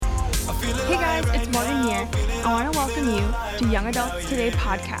I want to welcome you to Young Adults Today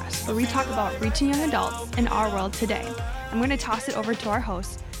podcast, where we talk about reaching young adults in our world today. I'm going to toss it over to our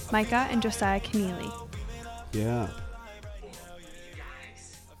hosts, Micah and Josiah Keneally. Yeah. You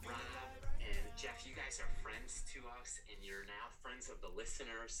guys, Rob and Jeff, you guys are friends to us, and you're now friends of the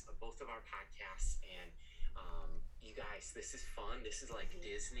listeners of both of our podcasts. And you guys, this is fun. This is like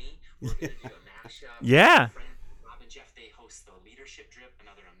Disney. We're going to do a mashup. Yeah. Rob and Jeff, they host the Leadership Drip,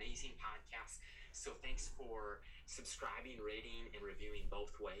 another amazing podcast. So thanks for subscribing, rating, and reviewing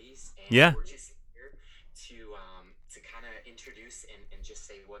both ways. And we're just here to kind of introduce and just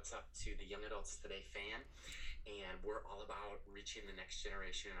say what's up to the Young Adults Today fan. And we're all about reaching the next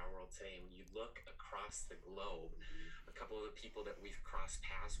generation in our world today. And when you look across the globe, a couple of the people that we've crossed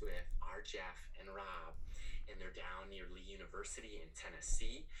paths with are Jeff and Rob, and they're down near Lee University in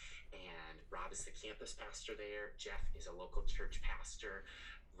Tennessee. And Rob is the campus pastor there. Jeff is a local church pastor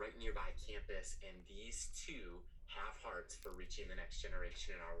right nearby campus. And these two have hearts for reaching the next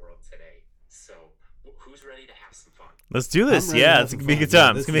generation in our world today. So who's ready to have some fun? Let's do this. Yeah, it's going to be a good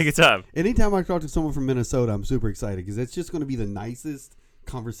time. It's going to be a good time. Anytime I talk to someone from Minnesota, I'm super excited because it's just going to be the nicest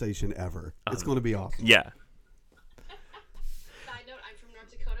conversation ever. It's going to be awesome. Yeah. Side note, I'm from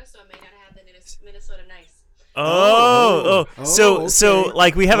North Dakota, so I may not have the Minnesota nice. So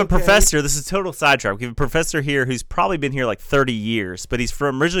like we have a professor. This is total sidetrack. We have a professor here who's probably been here like 30 years, but he's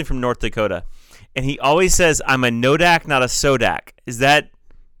originally from North Dakota, and he always says, "I'm a Nodak, not a Sodak." Is that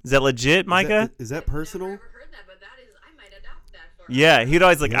legit, Micah? Is that personal? I've never heard that, but I might adopt that for Yeah, he'd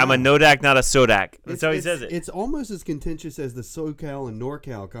always like, "I'm a Nodak, not a Sodak." That's how he says it. It's almost as contentious as the SoCal and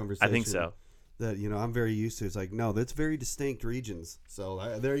NorCal conversation. I think so. That I'm very used to. It's like, no, that's very distinct regions.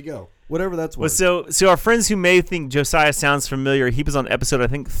 So there you go. Whatever that's Well, worth. so our friends who may think Josiah sounds familiar, he was on episode I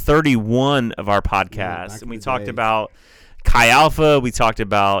think 31 of our podcast, and we talked about Chi Alpha. We talked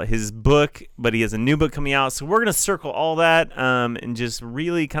about his book, but he has a new book coming out. So we're gonna circle all that and just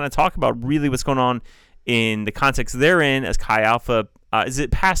really kind of talk about really what's going on in the context they're in as Chi Alpha. Is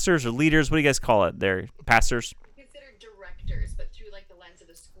it pastors or leaders? What do you guys call it? They're pastors. considered directors, but through like the lens of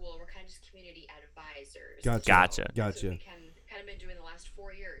the school, we're kind of just community advisors. Gotcha. That's what we kind of been doing the last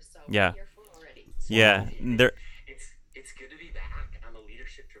 4 years. So Yeah. we're here for already. So Yeah, It's good to be back on the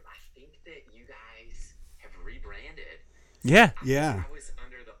Leadership Trip. I think that you guys have rebranded. yeah. I was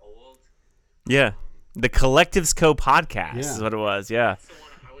under the old. The Collectives Co podcast Yeah. is what it was. Yeah. That's the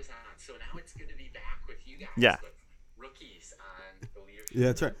one I was on. So now it's good to be back with you guys. Yeah. With rookies on the Leadership Yeah,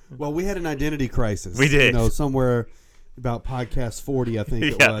 that's right. Well, we had an identity crisis. We did. Somewhere about podcast 40, I think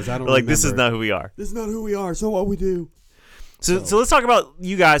it was. I don't We're like, remember. this is not who we are. This is not who we are. So what we do. So let's talk about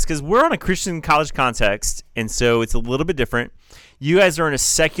you guys, because we're on a Christian college context, and so it's a little bit different. You guys are in a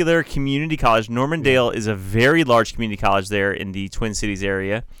secular community college. Normandale is a very large community college there in the Twin Cities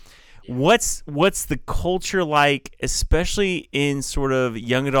area. What's the culture like, especially in sort of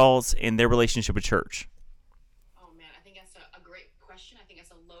young adults and their relationship with church? Oh man, I think that's a great question. I think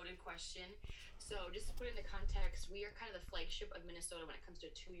that's a loaded question. So just to put it into context, we are kind of the flagship of Minnesota when it comes to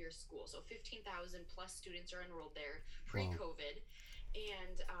a 2-year school. So 15,000 plus students are enrolled there pre-COVID.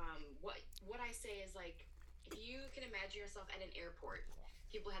 And what I say is, like, if you can imagine yourself at an airport,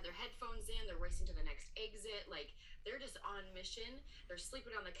 people have their headphones in, they're racing to the next exit, like they're just on mission. They're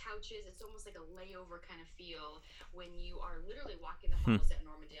sleeping on the couches. It's almost like a layover kind of feel when you are literally walking the halls at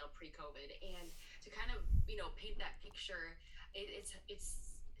Normandale pre-COVID. And to kind of paint that picture, it's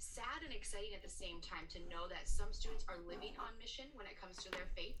sad and exciting at the same time to know that some students are living on mission when it comes to their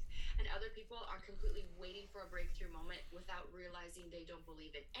faith, and other people are completely waiting for a breakthrough moment without realizing they don't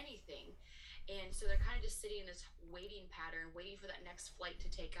believe in anything. And so they're kind of just sitting in this waiting pattern, waiting for that next flight to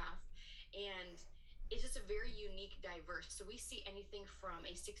take off. And it's just a very unique, diverse. So we see anything from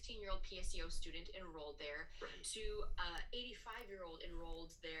a 16-year-old PSEO student enrolled there to a 85-year-old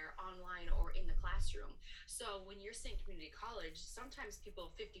enrolled there online or in the classroom. So when you're saying community college, sometimes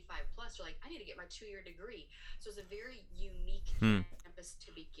people 55 plus are like, I need to get my 2-year degree. So it's a very unique campus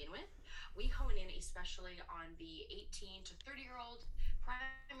to begin with. We hone in especially on the 18 to 30-year-old.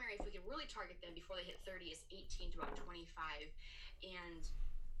 Primary, if we can really target them before they hit 30, is 18 to about 25. And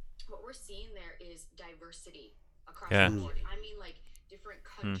what we're seeing there is diversity across the board. I mean, like different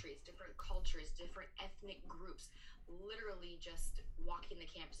countries, different cultures, different ethnic groups, literally just walking the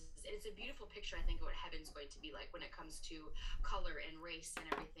campuses. And it's a beautiful picture, I think, of what heaven's going to be like when it comes to color and race and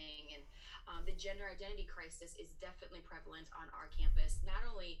everything. And the gender identity crisis is definitely prevalent on our campus. Not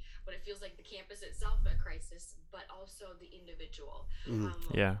only, but it it feels like the campus itself a crisis, but also the individual.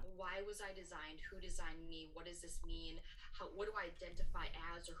 Why was I designed? Who designed me? What does this mean? What do I identify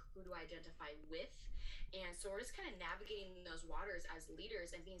as, or who do I identify with? And so we're just kind of navigating those waters as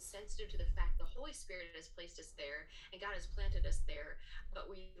leaders and being sensitive to the fact the Holy Spirit has placed us there and God has planted us there. But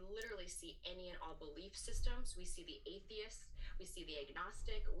we literally see any and all belief systems. We see the atheist, we see the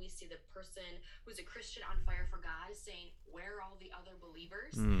agnostic, we see the person who's a Christian on fire for God saying, where are all the other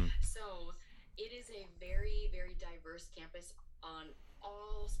believers? So it is a very, very diverse campus on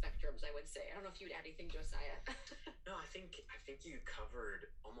all spectrums, I would say. I don't know if you would add anything, Josiah. No, I think you covered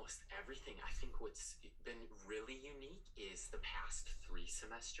almost everything. I think what's been really unique is the past 3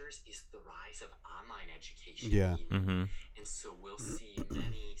 semesters is the rise of online education. Yeah. And so we'll see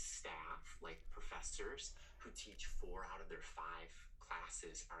many staff, like professors, who teach 4 out of their 5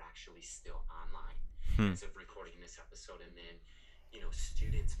 classes are actually still online as of recording this episode. And then,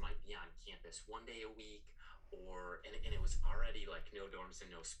 students might be on campus 1 day a week, and it was already like no dorms and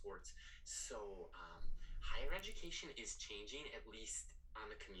no sports. So higher education is changing, at least on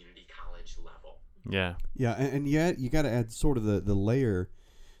the community college level. Yeah, and yet you got to add sort of the layer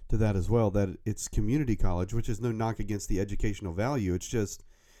to that as well, that it's community college, which is no knock against the educational value. It's just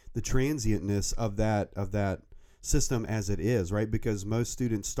the transientness of that system as it is, right? Because most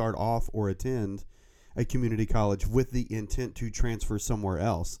students start off or attend a community college with the intent to transfer somewhere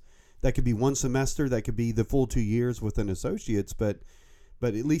else. That could be 1 semester, that could be the full 2 years with an associate's, but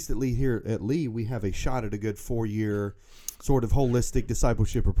at least here at Lee, we have a shot at a good 4-year sort of holistic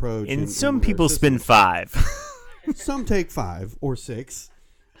discipleship approach. And some people spend 5. Some take 5 or 6.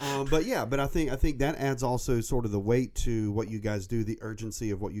 But I think that adds also sort of the weight to what you guys do, the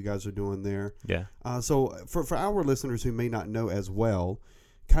urgency of what you guys are doing there. Yeah. So for our listeners who may not know as well,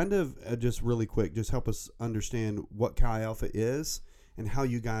 kind of just really quick, just help us understand what Chi Alpha is and how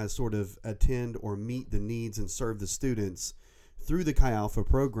you guys sort of attend or meet the needs and serve the students through the Chi Alpha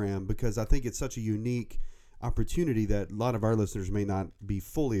program, because I think it's such a unique opportunity that a lot of our listeners may not be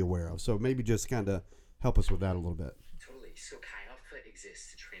fully aware of. So maybe just kind of help us with that a little bit. Totally. So Chi Alpha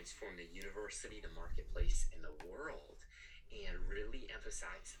exists to transform the university, the marketplace, and the world, and really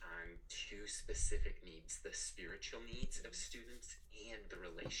emphasize on 2 specific needs: the spiritual needs of students and the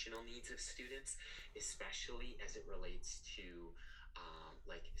relational needs of students, especially as it relates to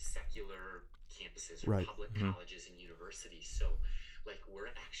like secular campuses or public colleges and universities. So like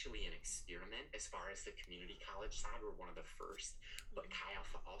we're actually an experiment as far as the community college side. We're one of the first, but Chi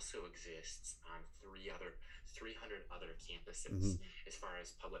Alpha also exists on 300 other campuses as far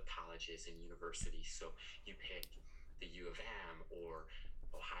as public colleges and universities. So you pick the U of M or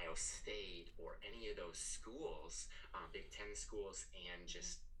Ohio State or any of those schools, Big Ten schools, and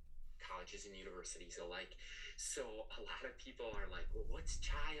just colleges and universities alike. So a lot of people are like, well, what's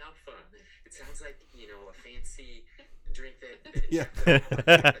Chi Alpha? It sounds like, a fancy drink that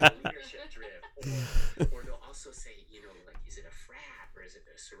a leadership drip. Or they'll also say, like, is it a frat or is it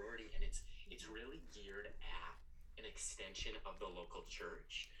a sorority? And it's really geared at an extension of the local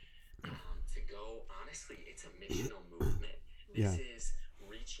church. To go, honestly, it's a missional movement. This is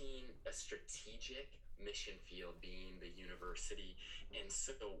reaching a strategic mission field, being the university. And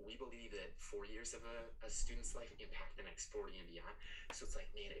so we believe that 4 years of a student's life impact the next 40 and beyond. So it's like,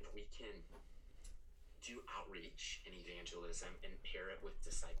 man, if we can do outreach and evangelism and pair it with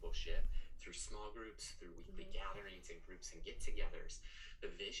discipleship through small groups, through weekly gatherings and groups and get-togethers,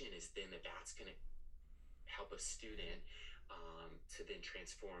 the vision is then that's going to help a student to then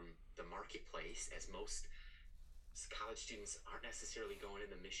transform the marketplace, as most college students aren't necessarily going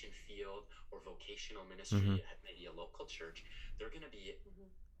in the mission field or vocational ministry at maybe a local church. They're going to be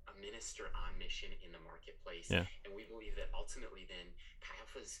a minister on mission in the marketplace. Yeah. And we believe that ultimately then Chi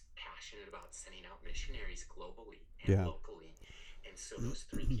Alpha's passionate about sending out missionaries globally and locally. And so those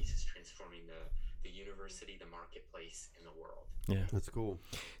 3 pieces, transforming the university, the marketplace, and the world. Yeah, that's cool.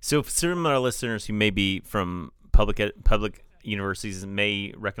 So for some of our listeners who may be from public universities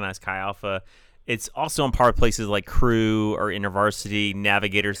may recognize Chi Alpha, it's also on par with places like Cru or InterVarsity,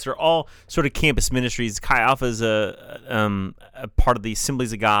 Navigators. They're all sort of campus ministries. Chi Alpha is a part of the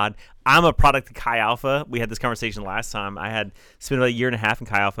Assemblies of God. I'm a product of Chi Alpha. We had this conversation last time. I had spent about 1.5 years in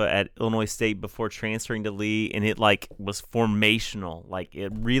Chi Alpha at Illinois State before transferring to Lee, and it was formational.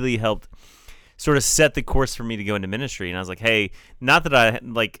 It really helped sort of set the course for me to go into ministry. And I was like, hey, not that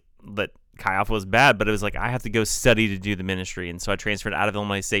that Chi Alpha was bad, but it was like I have to go study to do the ministry, and so I transferred out of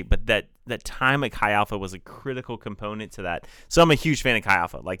Illinois State. But that time at Chi Alpha was a critical component to that. So I'm a huge fan of Chi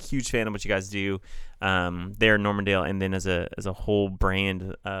Alpha, huge fan of what you guys do there in Normandale, and then as a whole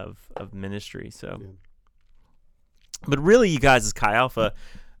brand of ministry. So, but really, you guys as Chi Alpha,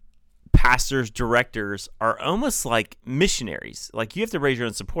 pastors, directors are almost like missionaries. Like you have to raise your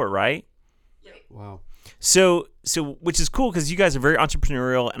own support, right? Wow. So which is cool because you guys are very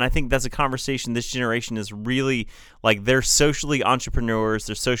entrepreneurial, and I think that's a conversation this generation is really like they're socially entrepreneurs,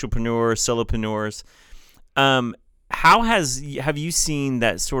 they're socialpreneurs, solopreneurs. Have you seen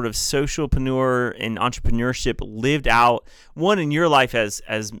that sort of socialpreneur and entrepreneurship lived out, one in your life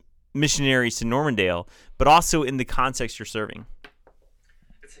as missionaries to Normandale, but also in the context you're serving?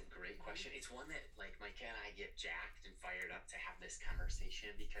 That's a great question. It's one that like Micah and I get jacked and fired up to have this conversation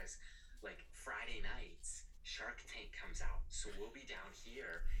because like Friday nights, Shark Tank comes out. So we'll be down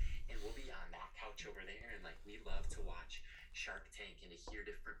here and we'll be on that couch over there, and like we love to watch Shark Tank and to hear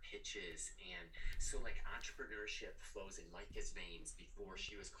different pitches. And so like entrepreneurship flows in Micah's veins before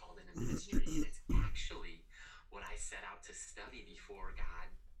she was called into ministry, and it's actually what I set out to study before God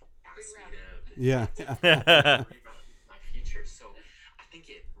asked me to my future. So I think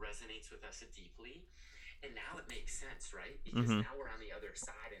it resonates with us deeply, and now it makes sense, right? Because now we're on the other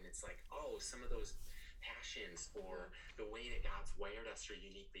side, and it's like, oh, some of those passions or the way that God's wired us or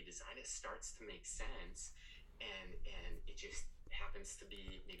uniquely designed it starts to make sense, and it just happens to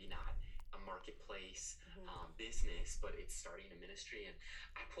be maybe not a marketplace business, but it's starting a ministry. And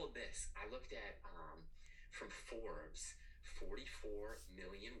I pulled this. I looked at from Forbes, 44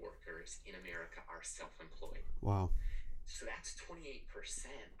 million workers in America are self-employed. Wow. So that's 28%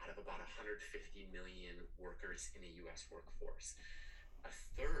 out of about 150 million workers in the U.S. workforce. A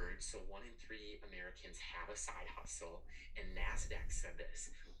third, so 1 in 3 Americans have a side hustle, and NASDAQ said this,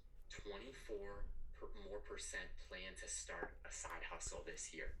 24% plan to start a side hustle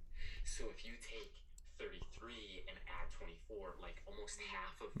this year. So if you take 33 and add 24, like almost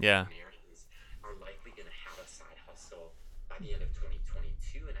half of Americans are likely going to have a side hustle by the end of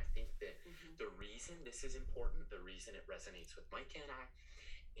 2022. And I think that the reason this is important, the reason it resonates with Micah and I,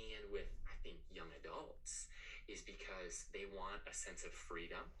 and with, I think, young adults, is because they want a sense of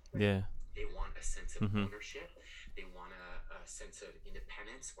freedom. Yeah. They want a sense of ownership. They want a sense of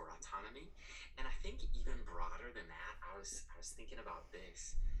independence or autonomy. And I think even broader than that, I was thinking about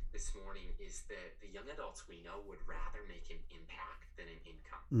this morning, is that the young adults we know would rather make an impact than an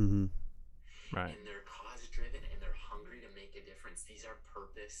income. Right. And they're cause driven and they're hungry to make a difference. These are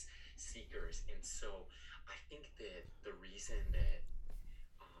purpose seekers. And so I think that the reason that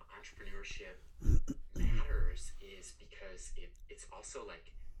entrepreneurship matters is because it's also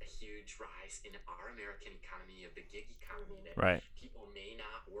like a huge rise in our American economy of the gig economy, that people may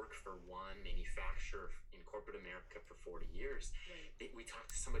not work for one manufacturer in corporate America for 40 years. We talked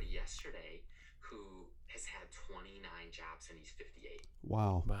to somebody yesterday who has had 29 jobs and he's 58.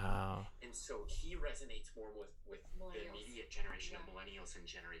 Wow. And so he resonates more with the immediate generation of millennials and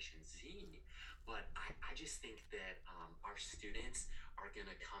Generation Z. But I just think that our students are going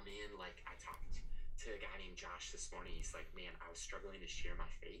to come in, like I talked to a guy named Josh this morning. He's like, man, I was struggling to share my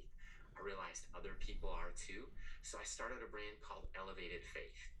faith. I realized other people are too. So I started a brand called Elevated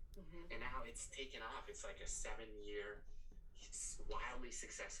Faith. And now it's taken off. It's like a 7-year, wildly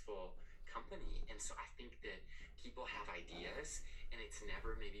successful company. And so I think that people have ideas, and it's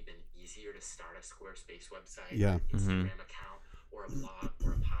never maybe been easier to start a Squarespace website, or an Instagram account, or a blog,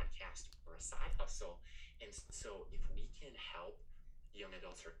 or a podcast, or a side hustle. And so if we can help young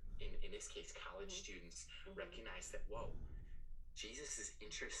adults, or in this case college students, recognize that, whoa, Jesus is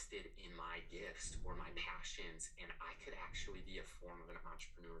interested in my gifts or my passions, and I could actually be a form of an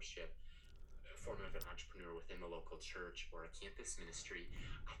entrepreneur within the local church or a campus ministry.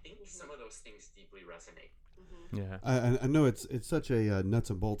 I think some of those things deeply resonate. I know it's such a nuts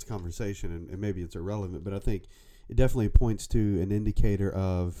and bolts conversation, and maybe it's irrelevant, but I think it definitely points to an indicator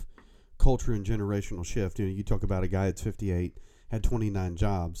of culture and generational shift. You know, you talk about a guy that's 58, had 29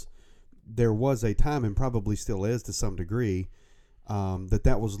 jobs. There was a time, and probably still is to some degree,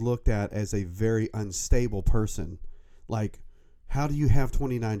 that was looked at as a very unstable person. Like, how do you have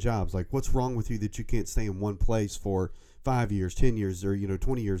 29 jobs? Like, what's wrong with you that you can't stay in one place for 5 years, 10 years, or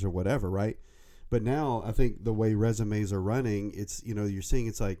 20 years or whatever, right? But now I think the way resumes are running, it's, you're seeing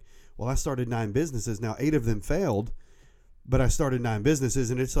it's like, well, I started 9 businesses. Now 8 of them failed, but I started 9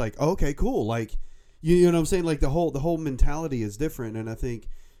 businesses, and it's like, okay, cool. Like, you know what I'm saying? Like the whole mentality is different. And I think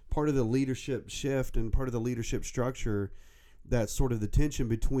part of the leadership shift and part of the leadership structure, that's sort of the tension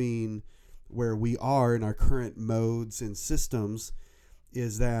between where we are in our current modes and systems,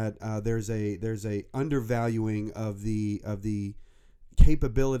 is that there's a undervaluing of the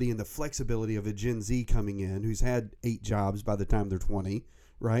capability and the flexibility of a Gen Z coming in who's had 8 jobs by the time they're 20,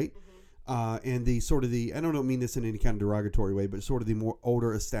 right? And the sort of I don't mean this in any kind of derogatory way, but sort of the more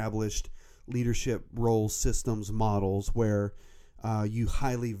older established leadership roles, systems, models where you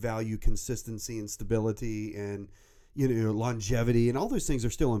highly value consistency and stability and, longevity, and all those things are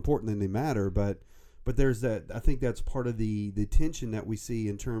still important and they matter. But there's that, I think that's part of the tension that we see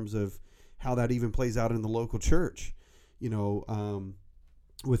in terms of how that even plays out in the local church,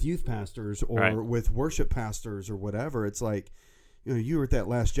 with youth pastors or with worship pastors or whatever. It's like, you were at that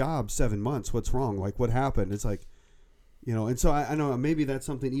last job 7 months. What's wrong? Like, what happened? It's like, and so I know maybe that's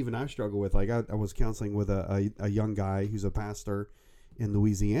something even I struggle with. Like I was counseling with a young guy who's a pastor in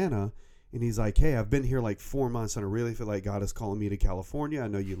Louisiana, and he's like, hey, I've been here like 4 months and I really feel like God is calling me to California. I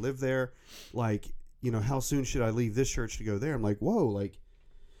know you live there. Like, how soon should I leave this church to go there? I'm like, whoa, like,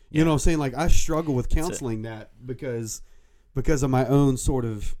 you know what I'm saying? Like I struggle with counseling that because of my own sort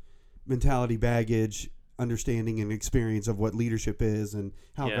of mentality, baggage, understanding and experience of what leadership is and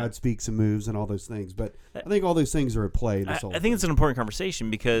how God speaks and moves and all those things. But I think all those things are at play. I think it's an important conversation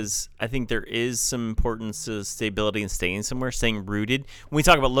because I think there is some importance to stability and staying somewhere, staying rooted. When we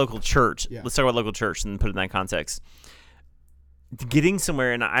talk about local church, let's talk about local church and put it in that context. Getting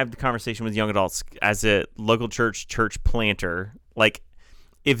somewhere, and I have the conversation with young adults as a local church planter. Like,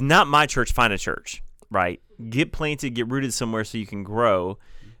 if not my church, find a church, right? Get planted, get rooted somewhere so you can grow.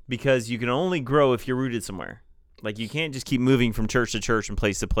 Because you can only grow if you're rooted somewhere. Like, you can't just keep moving from church to church and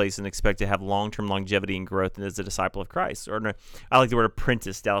place to place and expect to have long-term longevity and growth as a disciple of Christ. Or I like the word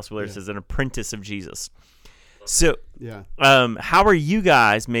apprentice. Dallas Willard says an apprentice of Jesus. So, how are you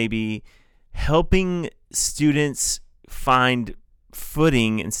guys maybe helping students find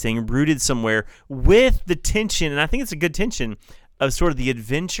footing and staying rooted somewhere with the tension, and I think it's a good tension, of sort of the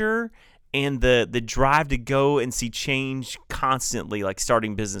adventure and the drive to go and see change constantly, like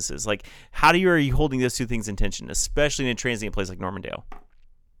starting businesses? Like, are you holding those two things in tension, especially in a transient place like Normandale?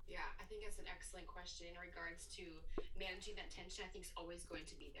 Yeah, I think that's an excellent question in regards to managing that tension. I think it's always going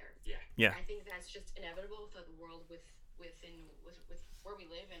to be there. Yeah. I think that's just inevitable for the world with where we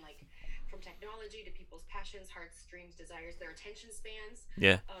live, and like from technology to people's passions, hearts, dreams, desires, their attention spans,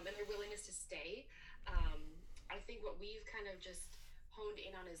 and their willingness to stay. I think what we've kind of just honed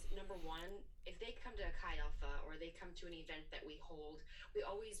in on is, number one, if they come to a Chi Alpha or they come to an event that we hold, we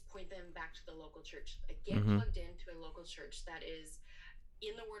always point them back to the local church. Like, get plugged into a local church that is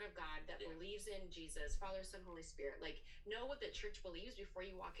in the Word of God, that believes in Jesus, Father, Son, Holy Spirit. Like, know what the church believes before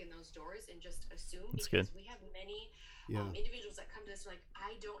you walk in those doors and just assume. That's because good. We have many individuals that come to us like,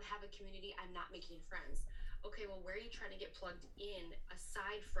 I don't have a community, I'm not making friends. Okay, well, where are you trying to get plugged in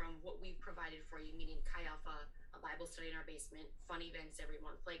aside from what we've provided for you, meaning Chi Alpha, a Bible study in our basement, fun events every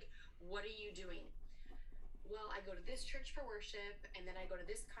month? Like, what are you doing? Well, I go to this church for worship, and then I go to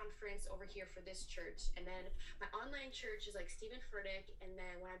this conference over here for this church, and then my online church is like Stephen Furtick, and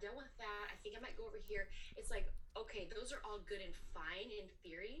then when I'm done with that, I think I might go over here. It's like, okay, those are all good and fine in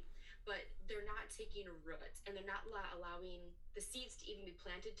theory, but they're not taking root, and they're not allowing the seeds to even be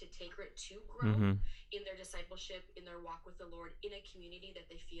planted to take root, to grow in their discipleship, in their walk with the Lord, in a community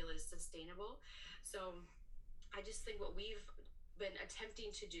that they feel is sustainable. So I just think what we've been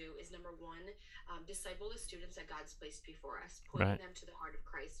attempting to do is, number one, disciple the students that God's placed before us, pointing them to the heart of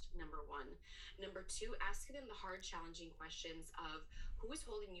Christ, number one. Number two, asking them the hard, challenging questions of who is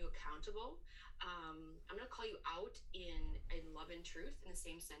holding you accountable. I'm going to call you out in love and truth in the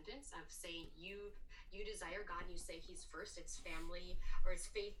same sentence of saying you desire God and you say He's first. It's family, or it's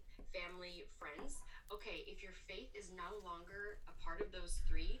faith, family, friends. Okay, if your faith is no longer a part of those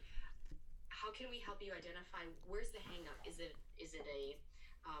three, how can we help you identify where's the hang up? Is it a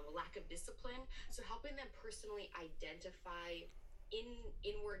lack of discipline? So helping them personally identify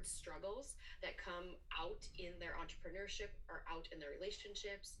inward struggles that come out in their entrepreneurship or out in their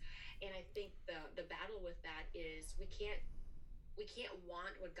relationships. And I think the battle with that is we can't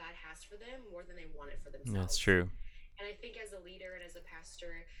want what God has for them more than they want it for themselves. That's true. And I think as a leader and as a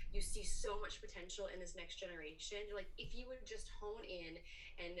pastor, you see so much potential in this next generation. You're like, if you would just hone in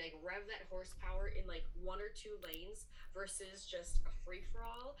and like rev that horsepower in like one or two lanes versus just a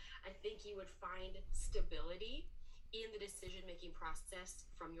free-for-all, I think you would find stability in the decision-making process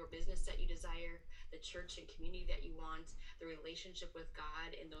from your business that you desire, the church and community that you want, the relationship with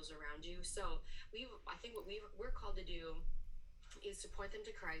God and those around you. So I think what we're called to do is to point them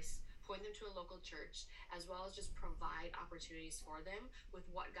to Christ, point them to a local church, as well as just provide opportunities for them with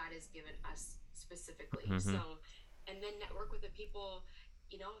what God has given us specifically. So, and then network with the people,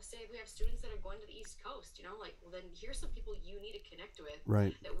 say we have students that are going to the East Coast, like, well, then here's some people you need to connect with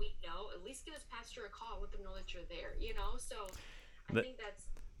that we know. At least give us pastor a call, let them know that you're there, So I think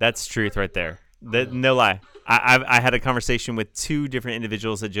that's truth right there. No lie. I had a conversation with two different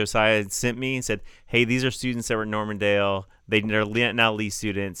individuals that Josiah had sent me and said, hey, these are students that were at Normandale. They're now Lee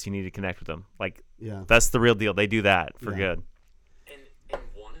students. You need to connect with them. Like, that's the real deal. They do that for good.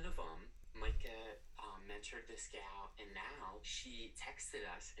 mentored this gal, and now she texted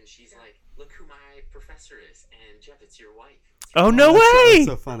us, and she's like, "Look who my professor is," and Jeff, it's your wife. Oh, no way! That's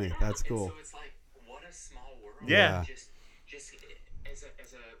so funny. That's cool. And so it's like, what a small world. Yeah. Just as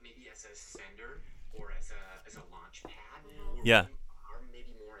a maybe as a sender or as a launch pad. Yeah. Or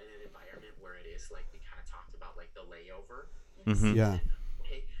maybe more in an environment where it is like we kind of talked about, like the layover. Mm-hmm. Yeah.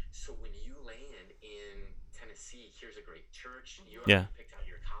 Okay, so when you land in Tennessee, here's a great church. You Yeah. already picked out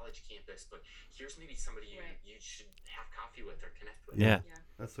your college campus, but here's maybe somebody you should have coffee with or connect with. Yeah.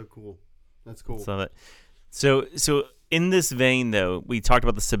 That's so cool. That's cool. Love it. So in this vein, though, we talked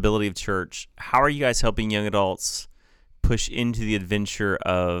about the stability of church. How are you guys helping young adults push into the adventure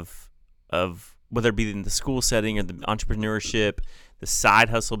of whether it be in the school setting or the entrepreneurship, the side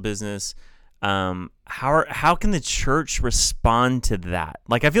hustle business? How can the church respond to that?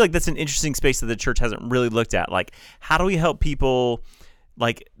 Like, I feel like that's an interesting space that the church hasn't really looked at. Like, how do we help people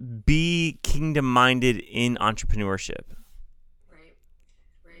like be kingdom minded in entrepreneurship? Right.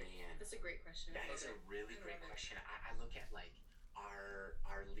 That's a great question. That is a really great question. I look at like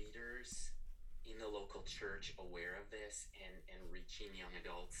our leaders in the local church aware of this and reaching young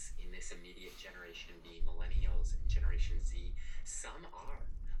adults in this immediate generation, being millennials and Generation Z. Some are.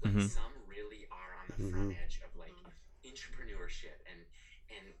 Like some really are on the front edge of like entrepreneurship and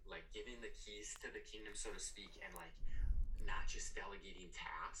like giving the keys to the kingdom, so to speak, and like not just delegating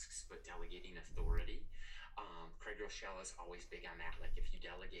tasks but delegating authority. Craig Rochelle is always big on that. Like, if you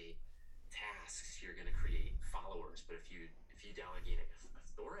delegate tasks, you're going to create followers, but if you delegate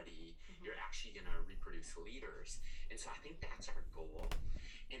authority, you're actually going to reproduce leaders. And so I think that's our goal.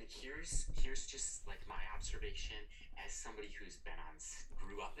 And here's just like my observation as somebody who's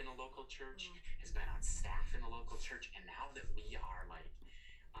grew up in a local church, has been on staff in a local church, and now that we are like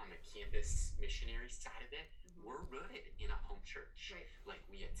on the campus missionary side of it, we're rooted in a home church. Right. Like,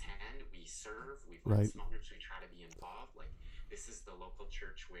 we attend, we serve, we've got small groups, we try to be involved. Like, this is the local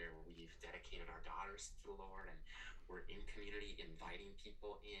church where we've dedicated our daughters to the Lord, and we're in community inviting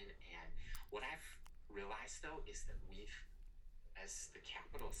people in. And what I've realized, though, is that we've, as the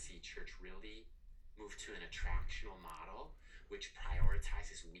capital C church, really moved to an attractional model which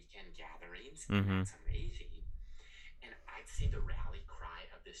prioritizes weekend gatherings, and that's amazing. And I'd say the rally cry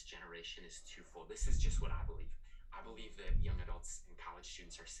of this generation is twofold. This is just what I believe. I believe that young adults and college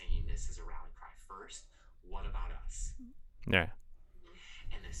students are saying this is a rally cry. First, what about us? Yeah.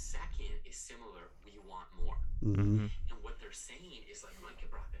 And the second is similar. We want more. Mm-hmm. And what they're saying is, like Micah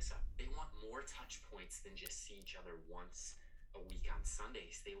brought this up, they want more touch points than just see each other once a week on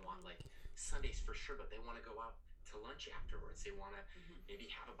Sundays. They want like Sundays for sure, but they want to go out to lunch afterwards. They want to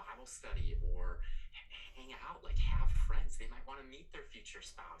maybe have a Bible study or hang out, like have friends. They might want to meet their future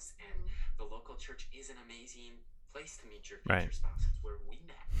spouse, and the local church is an amazing place to meet your future spouse. It's where we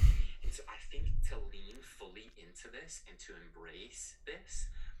met. And so I think to lean fully into this and to embrace this,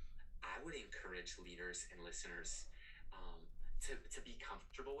 I would encourage leaders and listeners to be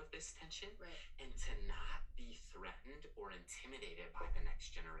comfortable with this tension, and to not be threatened or intimidated by the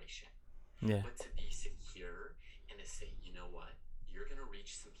next generation, but to be secure and to say, you know what, you're going to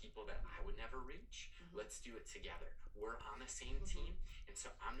reach some people that I would never reach. Let's do it together. We're on the same team, and so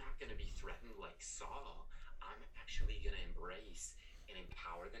I'm not going to be threatened like Saul. I'm actually going to embrace and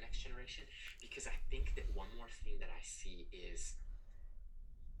empower the next generation, because I think that one more thing that I see is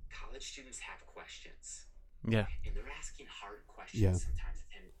college students have questions. Yeah. And they're asking hard questions sometimes,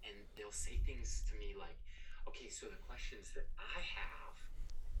 and they'll say things to me like, okay, so the questions that I have,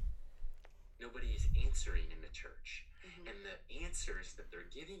 nobody's answering in the church. And the answers that they're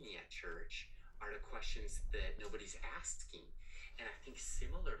giving me at church are the questions that nobody's asking. And I think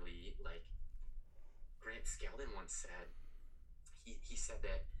similarly, like Grant Skeldon once said, he said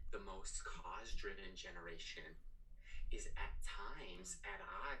that the most cause-driven generation is at times at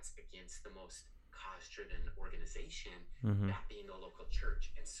odds against the most cause-driven organization, that being the local church.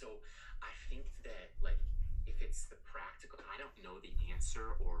 And so I think that, like, if it's the practical, I don't know the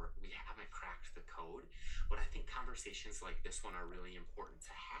answer, or we haven't cracked the code, but I think conversations like this one are really important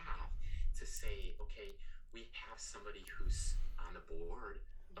to have, to say, okay, we have somebody who's on the board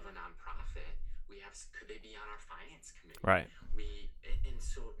of a nonprofit. Could they be on our finance committee? Right. And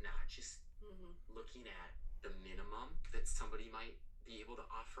so not just looking at the minimum that somebody might be able to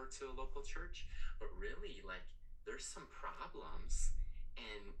offer to a local church, but really, like, there's some problems,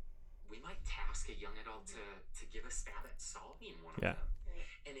 and we might task a young adult to give a stab at solving one of them.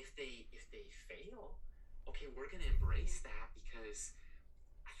 And if they fail, okay, we're going to embrace that, because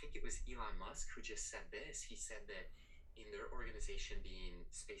I think it was Elon Musk who just said this. He said that in their organization, being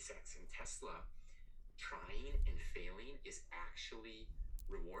SpaceX and Tesla, trying and failing is actually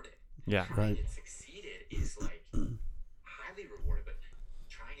rewarded. Yeah. Trying and succeeded is like highly rewarded, but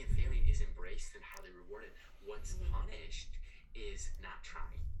trying and failing is embraced and highly rewarded. What's punished is not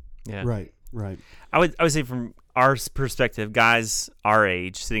trying. Yeah. Right. I would say from our perspective, guys our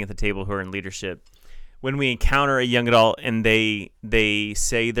age sitting at the table who are in leadership, when we encounter a young adult and they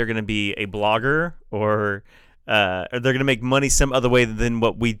say they're going to be a blogger or they're going to make money some other way than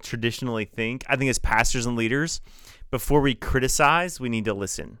what we traditionally think, I think as pastors and leaders, before we criticize, we need to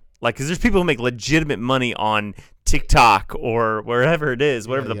listen. Like, because there's people who make legitimate money on TikTok or wherever it is,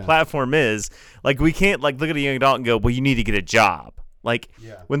 whatever the platform is. Like, we can't like look at a young adult and go, well, you need to get a job. Like,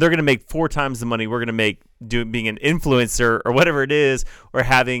 when they're going to make 4 times the money we're going to make being an influencer or whatever it is, or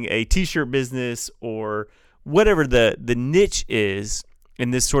having a T-shirt business or whatever the niche is in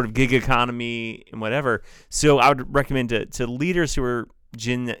this sort of gig economy and whatever. So I would recommend to leaders who are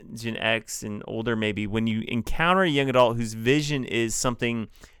Gen X and older, maybe, when you encounter a young adult whose vision is something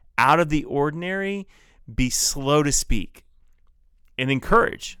out of the ordinary, be slow to speak and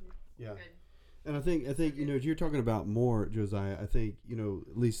encourage. Yeah. And I think as you're talking about more, Josiah, I think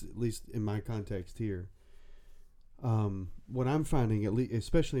at least in my context here, what I'm finding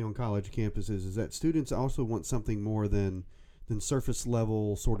especially on college campuses is that students also want something more than surface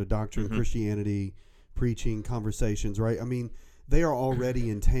level sort of doctrine, Christianity, preaching, conversations, right? I mean, they are already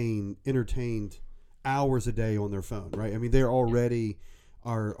entertained hours a day on their phone, right? I mean, they're already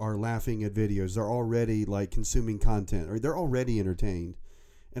are laughing at videos. They're already like consuming content, or they're already entertained.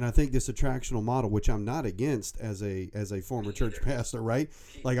 And I think this attractional model, which I'm not against as a former church pastor, right?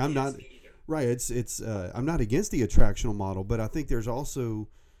 Like I'm not, right? I'm not against the attractional model, but I think there's also,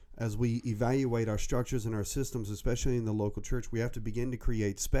 as we evaluate our structures and our systems, especially in the local church, we have to begin to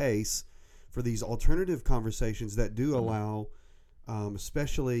create space for these alternative conversations that do allow,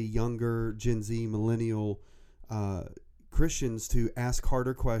 especially younger Gen Z, millennial Christians to ask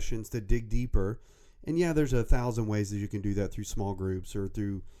harder questions, to dig deeper. And there's 1,000 ways that you can do that through small groups or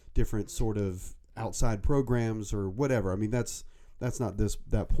through different sort of outside programs or whatever. I mean, that's not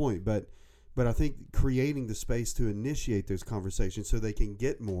that point, but I think creating the space to initiate those conversations so they can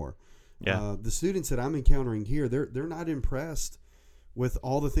get more. Yeah. The students that I'm encountering here, they're not impressed with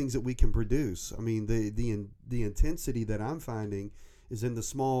all the things that we can produce. I mean, the intensity that I'm finding is in the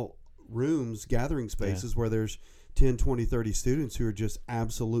small rooms, gathering spaces where there's 10, 20, 30 students who are just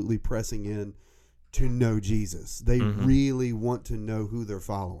absolutely pressing in to know Jesus. They really want to know who they're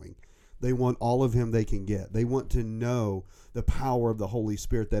following. They want all of him they can get. They want to know the power of the Holy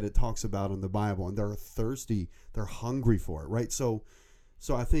Spirit that it talks about in the Bible, and they're thirsty. They're hungry for it, right? So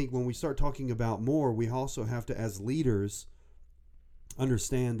I think when we start talking about more, we also have to, as leaders,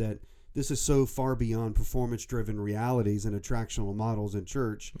 understand that this is so far beyond performance-driven realities and attractional models in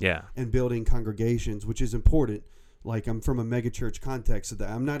church and building congregations, which is important. Like, I'm from a megachurch context, so that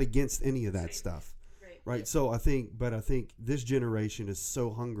I'm not against any of that stuff. Right. So I think this generation is so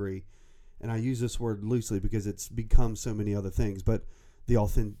hungry, and I use this word loosely because it's become so many other things, but the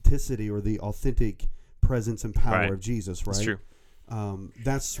authenticity or the authentic presence and power of Jesus, right? That's true.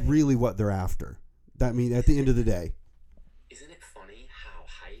 That's really what they're after. That means at the end of the day. Isn't it funny how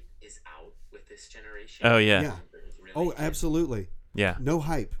hype is out with this generation? Oh, yeah. Really absolutely. Yeah. No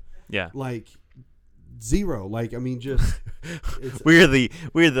hype. Yeah. Like, zero. Like, I mean, just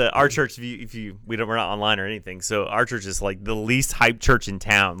our church. We're not online or anything, so our church is like the least hype church in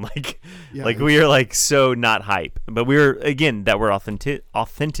town. Like we are like so not hype, but we're that word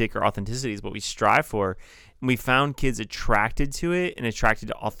authentic or authenticity is what we strive for, and we found kids attracted to it and attracted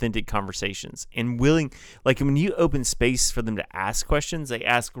to authentic conversations and willing. Like when you open space for them to ask questions, they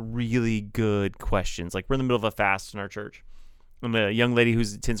ask really good questions. Like we're in the middle of a fast in our church, and a young lady who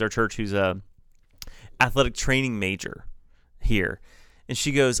attends our church who's a athletic training major here, and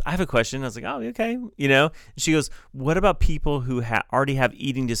she goes, I have a question. I was like, oh, okay, and she goes, what about people who already have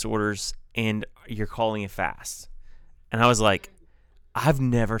eating disorders and you're calling it fast? And I was like, I've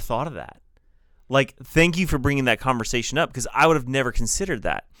never thought of that. Like, thank you for bringing that conversation up, because I would have never considered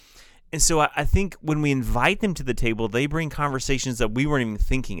that. And so I think when we invite them to the table, they bring conversations that we weren't even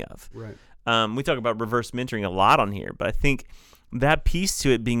thinking of. Right. We talk about reverse mentoring a lot on here, but I think that piece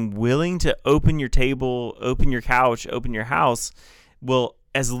to it, being willing to open your table, open your couch, open your house, will,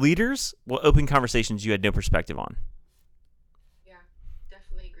 as leaders, will open conversations you had no perspective on. Yeah,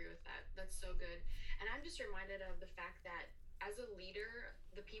 definitely agree with that. That's so good. And I'm just reminded of the fact that as a leader,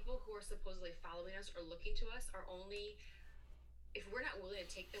 the people who are supposedly following us or looking to us are only, if we're not willing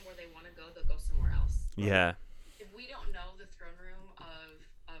to take them where they want to go, they'll go somewhere else. Yeah. If we don't know the throne room of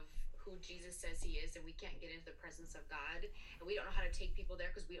who Jesus says he is, and we can't get into the presence of God, and we don't know how to take people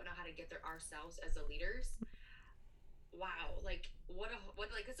there because we don't know how to get there ourselves as the leaders, wow, like what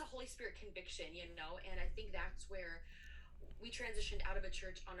like it's a Holy Spirit conviction, and I think that's where we transitioned out of a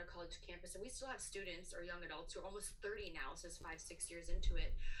church on a college campus, and we still have students or young adults who are almost 30 now, so it's 5-6 years into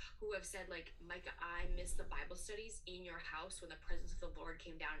it, who have said, like, Micah, I missed the Bible studies in your house when the presence of the Lord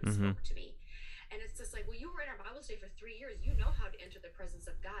came down and spoke to me. And it's just like, well, you were in our Bible study for 3 years, you know how to enter the presence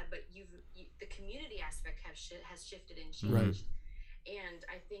of God, but the community aspect has shifted and changed. Right. And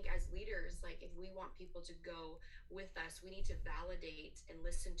I think as leaders, like, if we want people to go with us, we need to validate and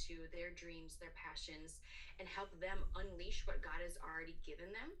listen to their dreams, their passions, and help them unleash what God has already given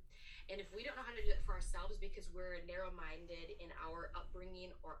them. And if we don't know how to do it for ourselves because we're narrow-minded in our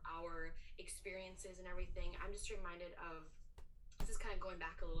upbringing or our experiences and everything, I'm just reminded of, this is kind of going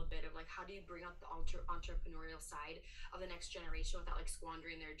back a little bit of, like, how do you bring up the entrepreneurial side of the next generation without, like,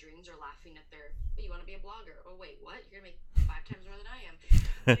 squandering their dreams or laughing at their, oh, you want to be a blogger? Oh, wait, what? You're going to make 5 times more than I am.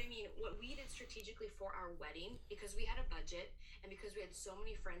 But I mean, what we did strategically for our wedding, because we had a budget and because we had so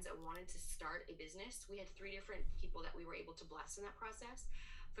many friends that wanted to start a business, we had 3 different people that we were able to bless in that process.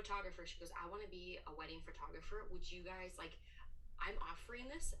 Photographer, she goes, I want to be a wedding photographer. Would you guys, like, I'm offering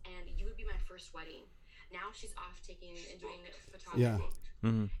this and you would be my first wedding. Now she's off taking and doing photography. Yeah.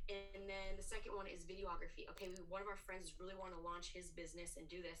 Mm-hmm. And then the second one is videography. Okay, one of our friends really want to launch his business and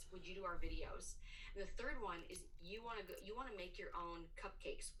do this. Would you do our videos? And the third one is you want to make your own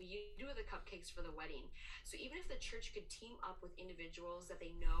cupcakes. Will you do the cupcakes for the wedding? So even if the church could team up with individuals that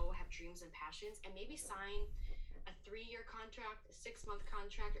they know have dreams and passions, and maybe sign a 3-year contract, a 6-month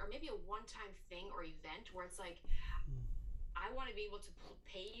contract, or maybe a one-time thing or event where it's like, I want to be able to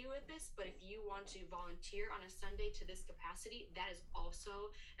pay you at this, but if you want to volunteer on a Sunday to this capacity, that is also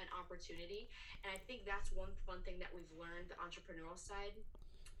an opportunity. And I think that's one fun thing that we've learned, the entrepreneurial side.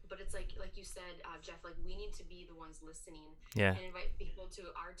 But it's like you said, Jeff, like, we need to be the ones listening and invite people to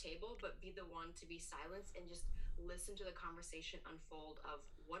our table, but be the one to be silenced and just listen to the conversation unfold of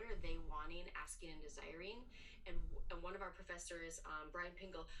what are they wanting, asking, and desiring. And one of our professors, Brian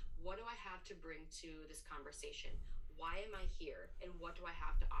Pingle, what do I have to bring to this conversation? Why am I here? And what do I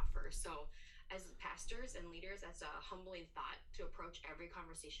have to offer? So as pastors and leaders, that's a humbling thought to approach every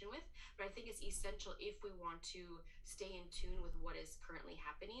conversation with. But I think it's essential if we want to stay in tune with what is currently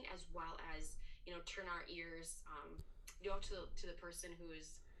happening, as well as, turn our ears, to the person who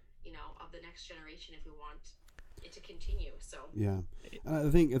is, of the next generation, if we want it to continue. So yeah, I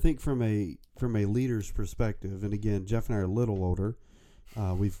think from a leader's perspective, and again, Jeff and I are a little older.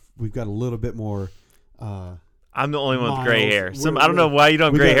 We've got a little bit more. I'm the only one with gray hair. I don't know why you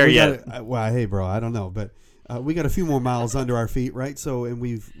don't have gray hair yet. Hey, bro, I don't know, but we got a few more miles under our feet, right? So, and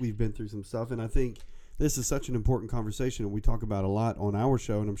we've been through some stuff, and I think this is such an important conversation, and we talk about a lot on our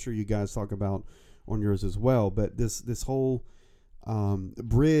show, and I'm sure you guys talk about on yours as well. But this whole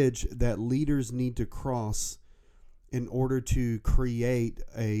bridge that leaders need to cross in order to create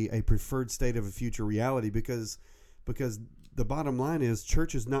a preferred state of a future reality, because the bottom line is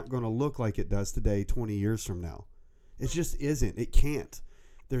church is not going to look like it does today 20 years from now. It just isn't. It can't.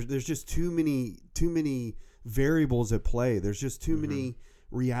 There's just too many variables at play. There's just too many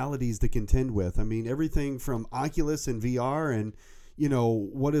realities to contend with. I mean, everything from Oculus and VR and,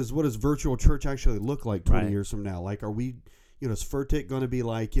 what does virtual church actually look like 20 years from now? Like, are we, is Furtick going to be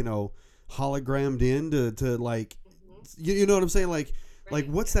like, hologrammed in to like, you know what I'm saying? Like,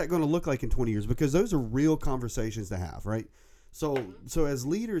 what's that going to look like in 20 years? Because those are real conversations to have, right? So as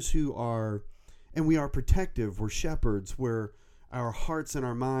leaders who are, and we are protective, we're shepherds, where our hearts and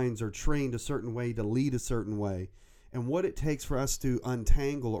our minds are trained a certain way to lead a certain way. And what it takes for us to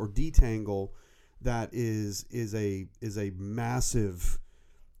untangle or detangle that is a massive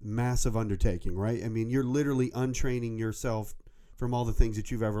undertaking, right? I mean, you're literally untraining yourself from all the things that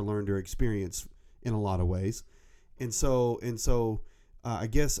you've ever learned or experienced in a lot of ways. And so I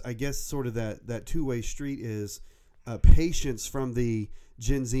guess sort of that two-way street is patience from the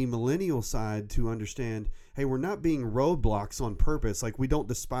Gen Z millennial side to understand, hey, we're not being roadblocks on purpose. Like, we don't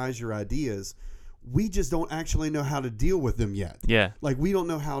despise your ideas. We just don't actually know how to deal with them yet. Yeah. Like, we don't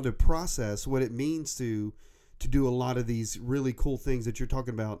know how to process what it means to do a lot of these really cool things that you're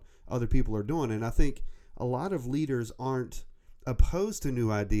talking about other people are doing. And I think a lot of leaders aren't opposed to new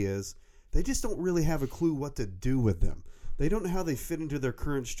ideas. They just don't really have a clue what to do with them. They don't know how they fit into their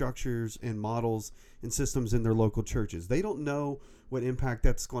current structures and models and systems in their local churches. They don't know what impact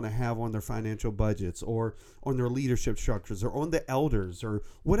that's going to have on their financial budgets or on their leadership structures or on the elders or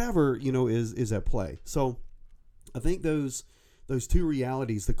whatever, is at play. So I think those two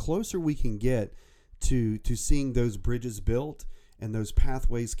realities, the closer we can get to seeing those bridges built and those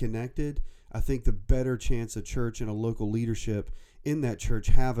pathways connected, I think the better chance a church and a local leadership in that church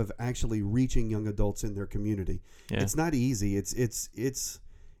have of actually reaching young adults in their community. Yeah. It's not easy. It's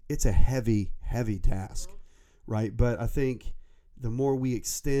a heavy task, right? But I think the more we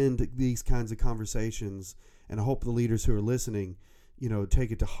extend these kinds of conversations, and I hope the leaders who are listening,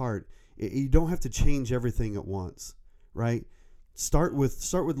 take it to heart. You don't have to change everything at once, right? Start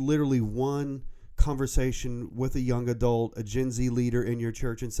with literally one conversation with a young adult, a Gen Z leader in your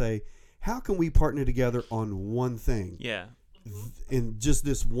church, and say, how can we partner together on one thing? Yeah. In just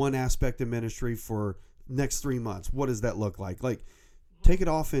this one aspect of ministry for next 3 months. What does that look like? Like, take it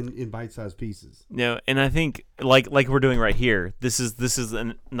off in bite-sized pieces. No, and I think like we're doing right here, this is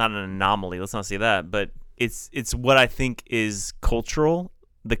not an anomaly. Let's not say that, but it's what I think is cultural,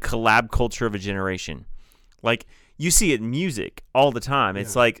 the collab culture of a generation. Like, you see it in music all the time.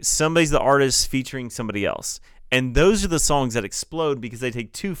 It's like somebody's the artist featuring somebody else. And those are the songs that explode because they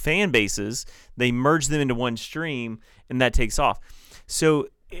take two fan bases, they merge them into one stream, and that takes off. So,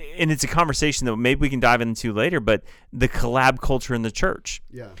 and it's a conversation that maybe we can dive into later, but the collab culture in the church.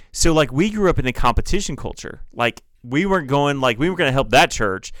 Yeah. So, like, we grew up in a competition culture. Like, we weren't going, like, we were going to help that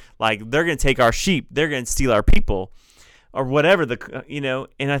church. Like, they're going to take our sheep. They're going to steal our people. Or whatever,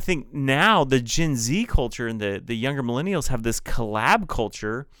 and I think now the Gen Z culture and the younger millennials have this collab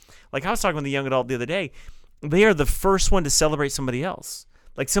culture. Like, I was talking with a young adult the other day. They are the first one to celebrate somebody else.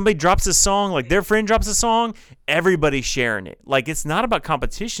 Like, somebody drops a song, like their friend drops a song, everybody's sharing it. Like, it's not about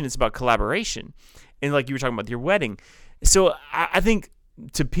competition, it's about collaboration. And like you were talking about your wedding. So I think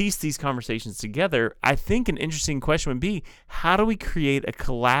to piece these conversations together, I think an interesting question would be, how do we create a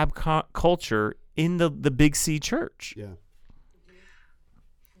collab culture in the Big C church? Yeah.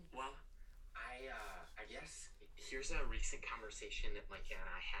 Well, I guess here's a recent conversation that Micah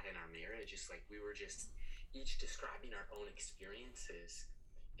and I had in our marriage. It's like we were just each describing our own experiences.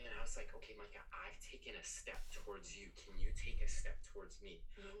 And I was like, okay, Micah, I've taken a step towards you. Can you take a step towards me?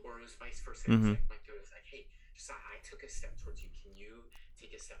 Mm-hmm. Or it was vice versa. Mm-hmm. It's like Micah was like, hey, Josiah, I took a step towards you. Can you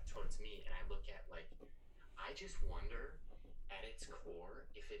take a step towards me? And I look at, like, I just wonder at its core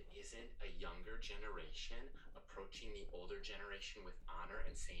if it isn't a younger generation approaching the older generation with honor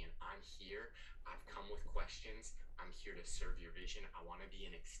and saying, I'm here, I've come with questions, I'm here to serve your vision, I want to be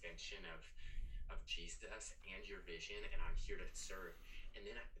an extension of Jesus and your vision, and I'm here to serve. And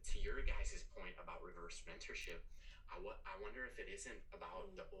then to your guys' point about reverse mentorship, I wonder if it isn't about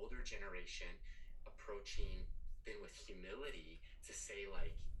the older generation approaching then with humility to say,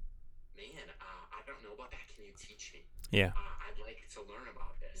 like, man, I don't know about that. Can you teach me? Yeah. I'd like to learn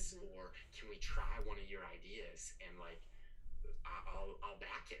about this. Mm-hmm. Or can we try one of your ideas? And, like, I'll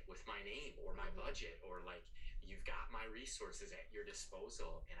back it with my name or my budget, or, like, you've got my resources at your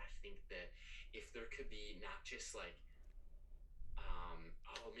disposal. And I think that if there could be not just, like,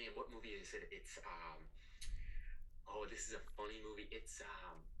 oh man, what movie is it? It's this is a funny movie. It's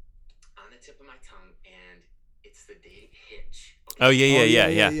on the tip of my tongue, and it's the dating Hitch. Okay? Oh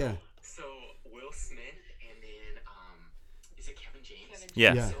yeah. So Will Smith, and then is it Kevin James?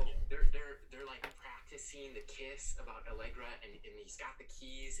 Yeah. So they're like practicing the kiss about Allegra, and he's got the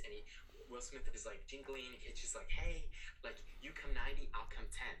keys, and Will Smith is like jingling. Hitch is like, hey, like, you come 90, I'll come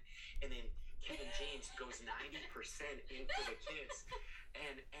 10, and then Kevin James goes 90% into the kiss,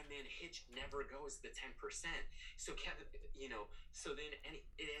 and then Hitch never goes the 10%. So Kevin, so then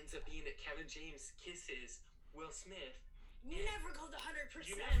it ends up being that Kevin James kisses Will Smith. You never go to 100%.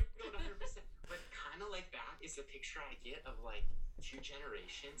 You never go to 100%. But kind of like that is the picture I get of, like, two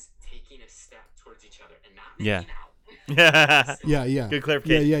generations taking a step towards each other and not making out. Yeah. Good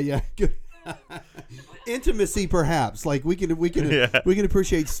clarification. Yeah. Good. Intimacy, perhaps. Like, we can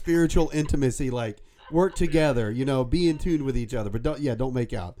appreciate spiritual intimacy. Like, work together. Be in tune with each other. But don't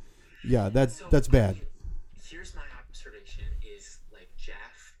make out. Yeah, that's bad. Here's my observation: is, like,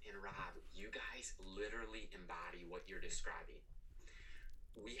 Jeff and Rob, you guys literally embody what you're describing.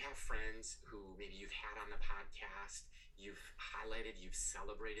 We have friends who maybe you've had on the podcast, you've highlighted, you've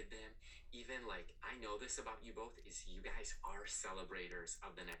celebrated them. Even, like, I know this about you both, is you guys are celebrators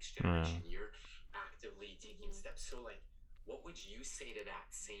of the next generation. You're actively taking steps. So, like, what would you say to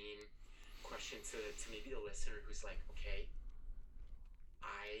that same question to maybe the listener who's like, okay,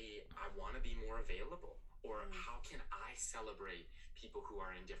 I want to be more available, or how can I celebrate people who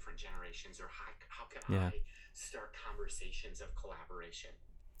are in different generations, or how can I start conversations of collaboration?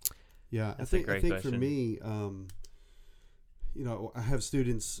 Yeah, That's I think question. For me, I have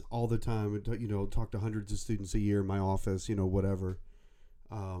students all the time. Talk to hundreds of students a year in my office. Whatever.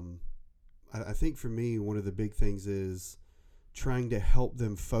 I think for me, one of the big things is trying to help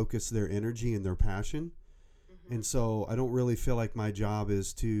them focus their energy and their passion. Mm-hmm. And so I don't really feel like my job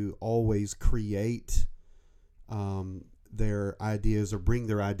is to always create their ideas or bring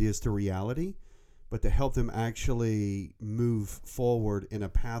their ideas to reality, but to help them actually move forward in a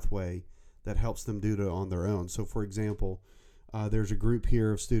pathway that helps them do it on their own. So, for example, there's a group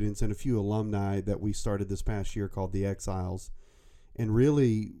here of students and a few alumni that we started this past year called the Exiles. And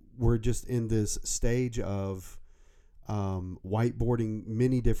really, we're just in this stage of whiteboarding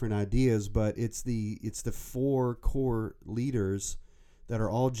many different ideas, but it's the 4 core leaders that are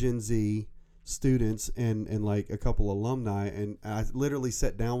all Gen Z students and like a couple alumni. And I literally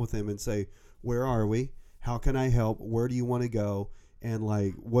sat down with them and say, where are we? How can I help? Where do you want to go? And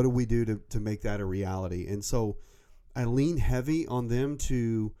like, what do we do to make that a reality? And so I lean heavy on them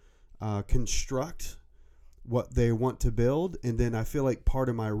to construct what they want to build. And then I feel like part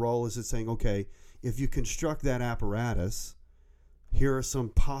of my role is saying, okay, if you construct that apparatus, here are some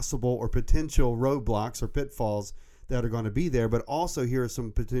possible or potential roadblocks or pitfalls that are going to be there, but also here are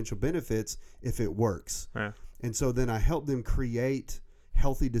some potential benefits if it works. Yeah. And so then I help them create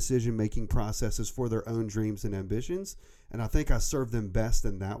healthy decision-making processes for their own dreams and ambitions. And I think I serve them best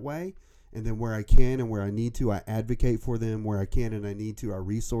in that way. And then where I can and where I need to, I advocate for them. Where I can and I need to, I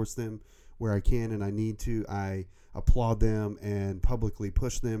resource them. Where I can and I need to, I applaud them and publicly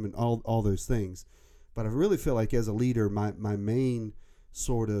push them and all those things. But I really feel like as a leader, my main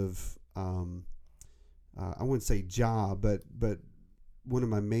sort of, I wouldn't say job, but one of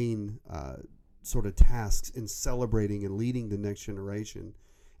my main sort of tasks in celebrating and leading the next generation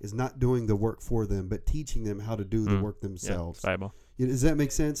is not doing the work for them, but teaching them how to do the work themselves. Yeah, Bible. Does that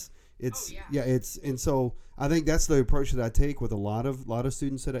make sense? And so I think that's the approach that I take with a lot of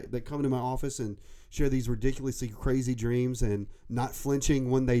students that come into my office and share these ridiculously crazy dreams and not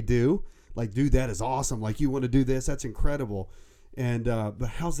flinching when they do. Like, dude, that is awesome. Like, you want to do this? That's incredible. And but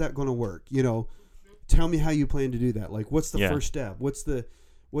how's that going to work? Tell me how you plan to do that. Like, what's the first step? What's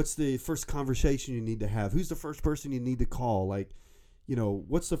the first conversation you need to have? Who's the first person you need to call? Like,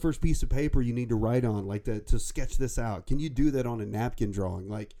 what's the first piece of paper you need to write on, like to sketch this out? Can you do that on a napkin drawing?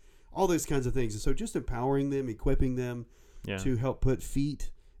 Like, all those kinds of things. And so just empowering them, equipping them to help put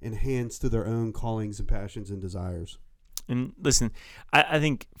feet and hands to their own callings and passions and desires. And listen, I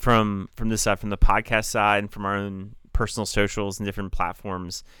think from this side, from the podcast side and from our own personal socials and different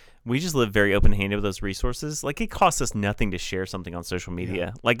platforms, we just live very open-handed with those resources. Like, it costs us nothing to share something on social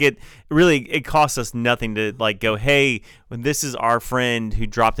media. Yeah. Like, it costs us nothing to like go, hey, when this is our friend who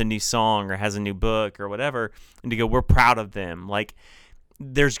dropped a new song or has a new book or whatever, and to go, we're proud of them. Like,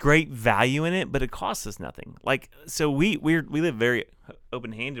 there's great value in it, but it costs us nothing. Like, so we live very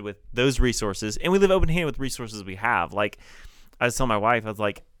open-handed with those resources, and we live open-handed with resources we have. Like, I was telling my wife, I was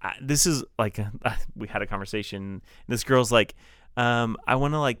like, this is like, we had a conversation. And this girl's like, I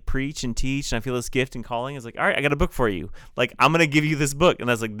want to like preach and teach, and I feel this gift and calling. I was like, all right, I got a book for you. Like, I'm going to give you this book. And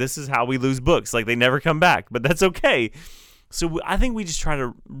I was like, this is how we lose books. Like, they never come back, but that's okay. So I think we just try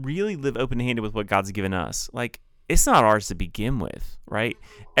to really live open-handed with what God's given us. Like, it's not ours to begin with, right?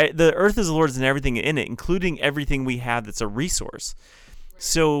 The earth is the Lord's and everything in it, including everything we have that's a resource.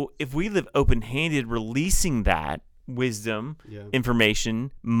 So if we live open-handed, releasing that wisdom,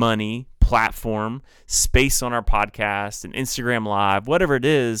 information, money, platform, space on our podcast and Instagram Live, whatever it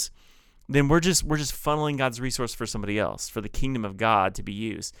is, then we're just funneling God's resource for somebody else, for the kingdom of God to be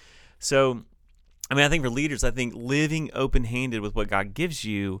used. So, I mean, I think for leaders, I think living open-handed with what God gives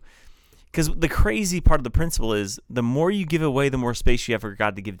you, because the crazy part of the principle is the more you give away, the more space you have for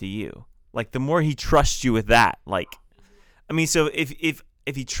God to give to you. Like, the more he trusts you with that. Like, I mean, so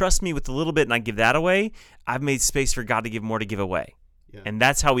if he trusts me with a little bit and I give that away, I've made space for God to give more to give away. Yeah. And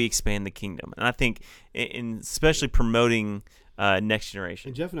that's how we expand the kingdom. And I think, especially promoting next generation.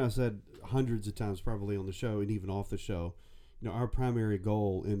 And Jeff and I said hundreds of times probably on the show and even off the show, our primary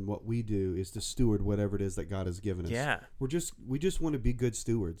goal in what we do is to steward whatever it is that God has given us. Yeah. We just want to be good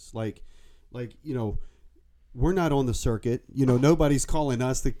stewards. Like, we're not on the circuit. Nobody's calling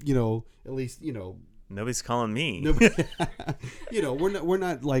us to, at least, Nobody's calling me. We're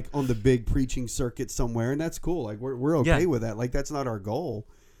not like on the big preaching circuit somewhere, and that's cool. Like, we're okay with that. Like, that's not our goal.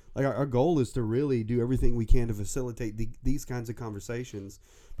 Like, our goal is to really do everything we can to facilitate these kinds of conversations,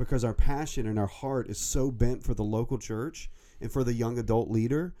 because our passion and our heart is so bent for the local church and for the young adult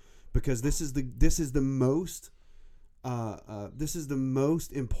leader, because this is the most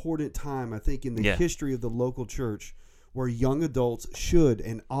important time, I think, in the history of the local church, where young adults should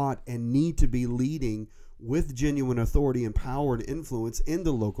and ought and need to be leading with genuine authority and power and influence in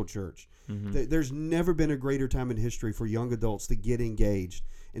the local church. Mm-hmm. There's never been a greater time in history for young adults to get engaged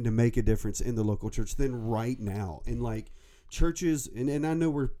and to make a difference in the local church than right now. And like, churches, and I know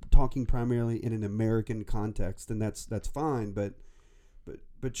we're talking primarily in an American context, and that's fine, but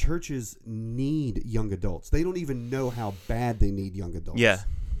But churches need young adults. They don't even know how bad they need young adults. Yeah.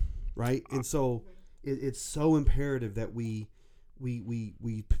 Right? And so it's so imperative that we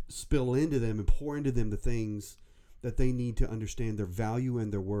spill into them and pour into them the things that they need to understand their value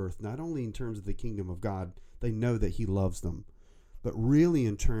and their worth, not only in terms of the kingdom of God, they know that he loves them, but really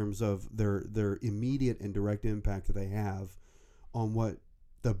in terms of their immediate and direct impact that they have on what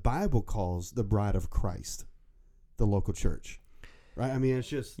the Bible calls the bride of Christ, the local church. Right? I mean, it's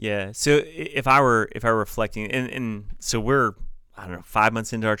just... Yeah. So if I were reflecting, and so we're, I don't know, 5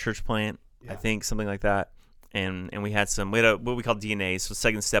 months into our church plant, I think, something like that. And we had what we call DNA, so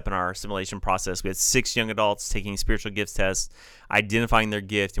second step in our assimilation process. We had 6 young adults taking spiritual gifts tests, identifying their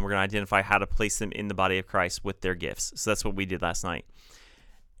gift, and we're going to identify how to place them in the body of Christ with their gifts. So that's what we did last night.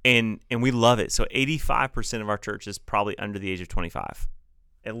 And we love it. So 85% of our church is probably under the age of 25.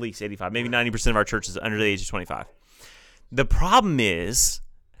 At least 85. Maybe 90% of our church is under the age of 25. The problem is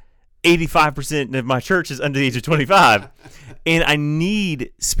 85% of my church is under the age of 25. And I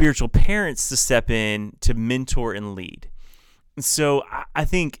need spiritual parents to step in to mentor and lead. So I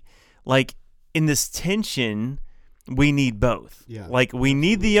think, like, in this tension, we need both. Yeah, like, we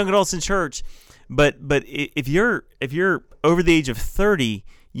need the young adults in church, but if you're over the age of 30,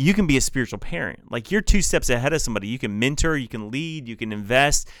 you can be a spiritual parent. Like, you're 2 steps ahead of somebody. You can mentor, you can lead, you can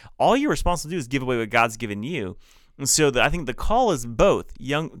invest. All you're responsible to do is give away what God's given you. And so I think the call is both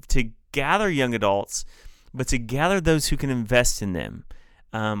to gather young adults, but to gather those who can invest in them.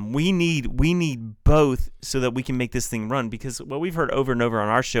 We need both so that we can make this thing run. Because what we've heard over and over on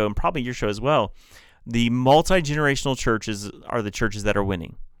our show, and probably your show as well, the multi-generational churches are the churches that are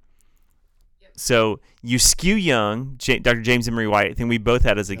winning. So you skew young. Dr. James Emery White, I think we both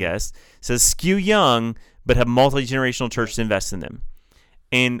had as a guest, says skew young, but have multi-generational churches invest in them.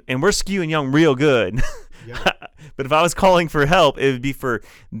 And we're skewing young real good. Yeah. But if I was calling for help, it would be for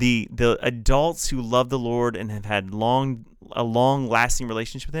the adults who love the Lord and have had a long-lasting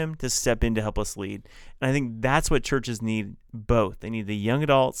relationship with him to step in to help us lead. And I think that's what churches need both. They need the young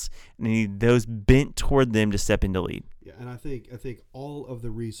adults, and they need those bent toward them to step in to lead. Yeah, and I think all of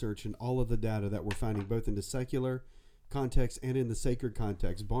the research and all of the data that we're finding, both in the secular context and in the sacred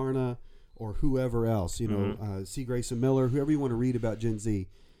context, Barna or whoever else, C. Grayson Miller, whoever you want to read about Gen Z,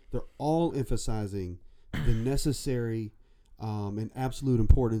 they're all emphasizing the necessary and absolute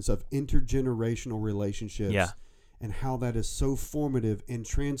importance of intergenerational relationships, and how that is so formative and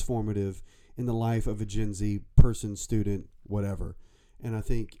transformative in the life of a Gen Z person, student, whatever. And I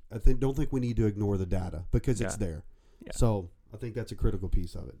don't think we need to ignore the data because it's there. Yeah. So I think that's a critical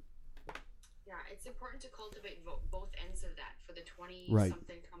piece of it. Yeah, it's important to cultivate both ends of that for the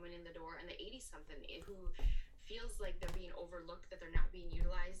 20-something coming in the door and the 80-something who feels like they're being overlooked, that they're not being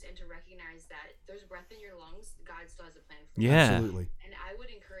utilized, and to recognize that there's breath in your lungs. God still has a plan for you. Yeah. Absolutely. And I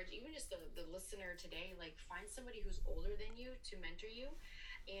would encourage even just the listener today, like, find somebody who's older than you to mentor you.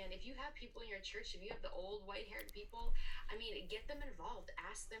 And if you have people in your church, if you have the old white-haired people, I mean, get them involved.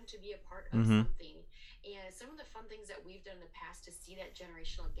 Ask them to be a part of something. And some of the fun things that we've done in the past to see that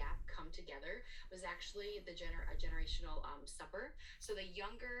generational gap come together was actually a generational supper. So the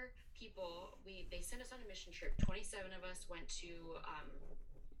younger people, they sent us on a mission trip. 27 of us went to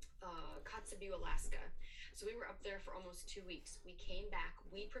Kotzebue, Alaska. So we were up there for almost 2 weeks. We came back.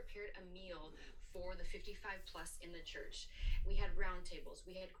 We prepared a meal for the 55 plus in the church. We had roundtables.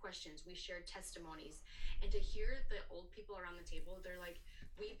 We had questions. We shared testimonies. And to hear the old people around the table, they're like,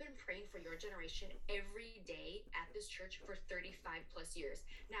 we've been praying for your generation every day at this church for 35 plus years.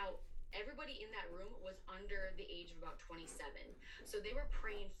 Now, everybody in that room was under the age of about 27. So they were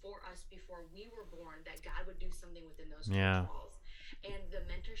praying for us before we were born, that God would do something within those walls. And the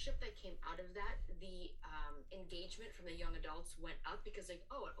mentorship that came out of that, the engagement from the young adults went up because, like,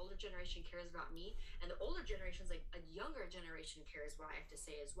 oh, an older generation cares about me. And the older generation's like, a younger generation cares what I have to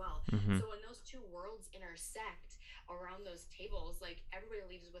say as well. So when those two worlds intersect around those tables, like, everybody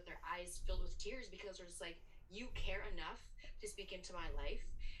leaves with their eyes filled with tears because they're just like, you care enough to speak into my life.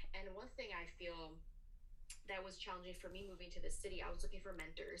 And one thing I feel that was challenging for me moving to the city, I was looking for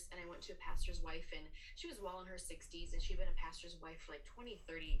mentors, and I went to a pastor's wife, and she was well in her 60s, and she'd been a pastor's wife for like 20,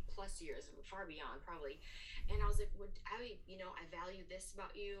 30 plus years, far beyond probably. And I was like, I value this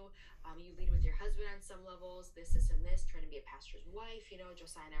about you. You lead with your husband on some levels, this, and this, trying to be a pastor's wife.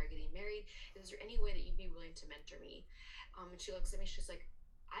 Josiah and I are getting married. Is there any way that you'd be willing to mentor me? And she looks at me, she's like,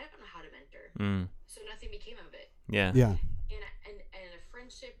 I don't know how to mentor. So nothing became of it. Yeah. And a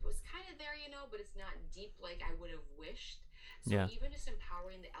friendship was kind of there, but it's not deep like I would have wished. So even just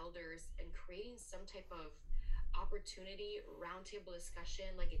empowering the elders and creating some type of opportunity, roundtable discussion,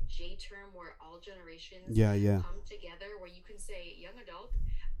 like a J term where all generations come together, where you can say, young adult,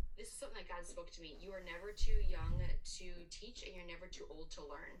 this is something that God spoke to me. You are never too young to teach, and you're never too old to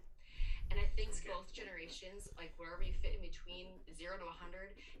learn. And I think both generations, like wherever you fit in between 0 to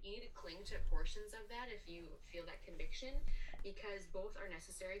 100, you need to cling to portions of that if you feel that conviction, because both are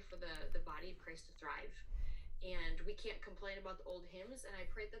necessary for the body of Christ to thrive. And we can't complain about the old hymns, and I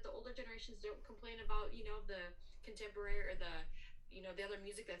pray that the older generations don't complain about, the contemporary or the other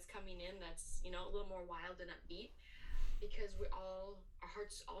music that's coming in that's, a little more wild and upbeat, because our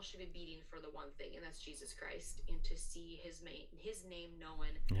hearts all should be beating for the one thing, and that's Jesus Christ, and to see his name known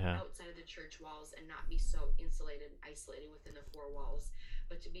outside of the church walls, and not be so insulated and isolated within the four walls,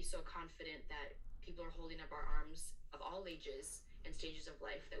 but to be so confident that people are holding up our arms of all ages and stages of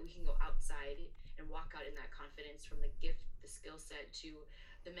life, that we can go outside and walk out in that confidence, from the gift, the skill set, to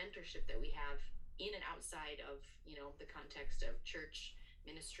the mentorship that we have in and outside of, the context of church,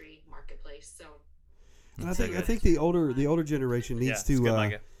 ministry, marketplace. So and I think the older generation needs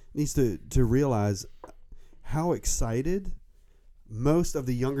to realize how excited most of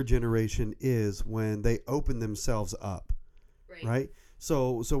the younger generation is when they open themselves up, right?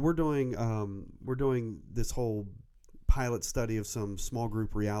 So we're doing this whole pilot study of some small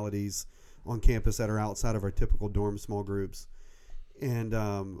group realities on campus that are outside of our typical dorm small groups, and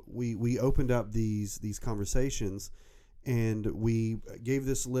we opened up these conversations. And we gave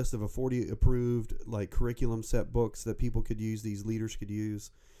this list of a 40 approved curriculum set books that people could use, these leaders could use.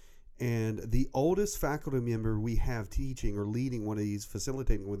 And the oldest faculty member we have teaching or leading one of these,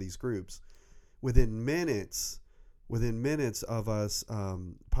 facilitating one of these groups, within minutes of us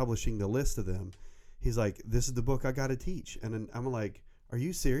publishing the list of them, he's like, "This is the book I got to teach." And then I'm like, "Are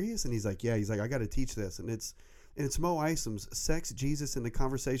you serious?" And he's like, "Yeah." He's like, "I got to teach this." And it's Mo Isom's Sex, Jesus, and the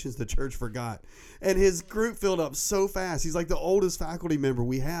Conversations the Church Forgot. And his group filled up so fast. He's like the oldest faculty member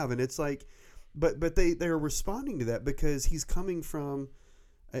we have. And it's like, but they're responding to that because he's coming from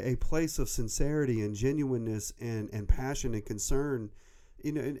a place of sincerity and genuineness and passion and concern.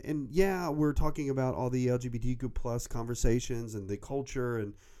 And yeah, we're talking about all the LGBTQ plus conversations and the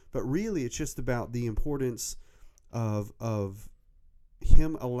culture, but really it's just about the importance of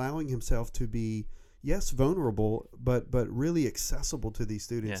him allowing himself to be, yes, vulnerable, but really accessible to these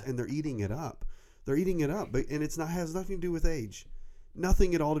students, and they're eating it up. But and has nothing to do with age,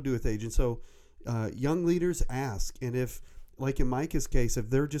 nothing at all to do with age. And so, young leaders ask, and if, like in Micah's case,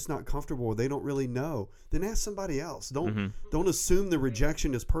 if they're just not comfortable or they don't really know, then ask somebody else. Don't assume the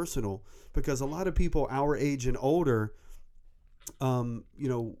rejection is personal, because a lot of people our age and older,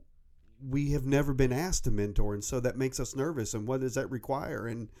 we have never been asked to mentor, and so that makes us nervous. And what does that require?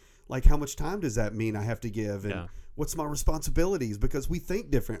 And how much time does that mean I have to give? And what's my responsibilities? Because we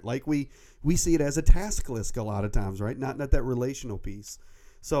think different. We see it as a task list a lot of times, right? Not that relational piece.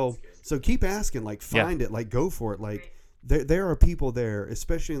 So keep asking, find it, go for it. There are people there,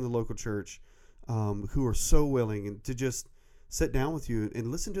 especially in the local church, who are so willing to just sit down with you and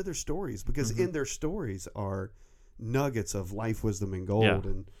listen to their stories, because in their stories are nuggets of life wisdom and gold.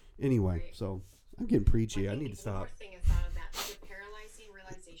 Yeah. And anyway, so I'm getting preachy. I need to stop. One more thing I thought of, that the paralyzing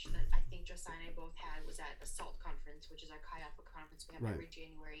realization that I think Josiah and I both had was at a SALT conference, which is our Chi Alpha conference we have every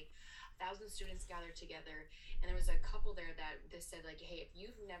January. 1,000 students gathered together, and there was a couple there that they said, hey, if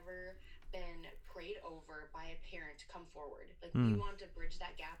you've never been prayed over by a parent, come forward. We want to bridge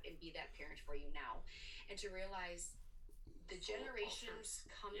that gap and be that parent for you now. And to realize the generations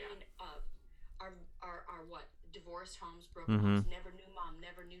coming up are what? Divorced homes, broken homes, never knew mom,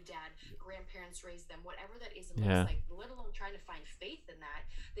 never knew dad, grandparents raised them, whatever that is, looks like, let alone trying to find faith in that.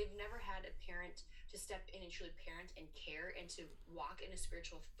 They've never had a parent to step in and truly parent and care, and to walk in a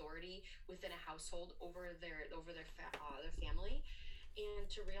spiritual authority within a household over their family. And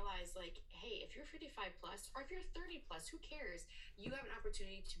to realize, hey, if you're 55 plus or if you're 30 plus, who cares? You have an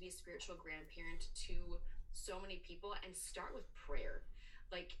opportunity to be a spiritual grandparent to so many people, and start with prayer.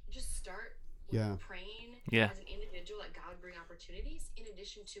 Just start praying as an individual, that God would bring opportunities, in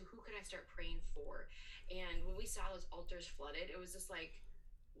addition to who can I start praying for. And when we saw those altars flooded, it was just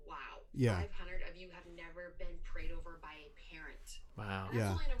wow, 500 of you have never been prayed over by a parent. Wow. And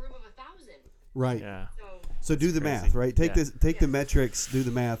that's only in a room of 1,000. Right. Yeah. So do the math, right? Take the metrics, do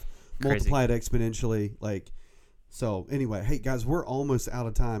the math, multiply it exponentially. So anyway, hey guys, we're almost out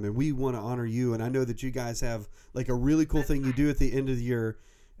of time, and we want to honor you. And I know that you guys have a really cool thing you do at the end of your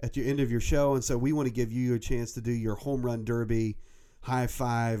show, and so we want to give you a chance to do your home run derby high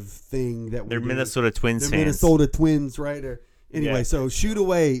five thing that they're Minnesota Twins fans. Minnesota Twins, right? Anyway, so shoot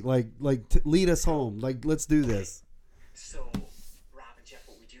away, lead us home. Let's do this. So, Rob and Jeff,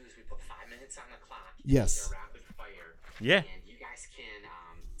 what we do is we put 5 minutes on the clock. Yes. Rapid fire. Yeah. And you guys can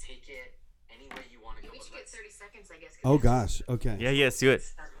take it any way you want to go. We should get 30 seconds, I guess. Oh gosh. Okay. Yeah. Yes. Do it.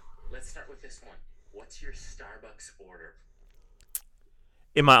 let's start with this one. What's your Starbucks order?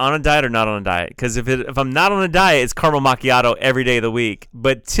 Am I on a diet or not on a diet? Because if I'm not on a diet, it's caramel macchiato every day of the week.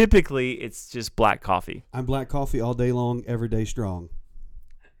 But typically, it's just black coffee. I'm black coffee all day long, every day strong.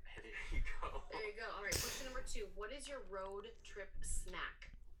 There you go. There you go. All right, question number 2. What is your road trip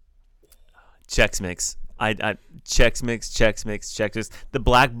snack? Chex Mix. Chex Mix. The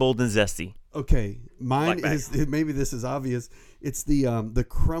black, bold, and zesty. Okay, mine Black bag. is, maybe this is obvious. It's the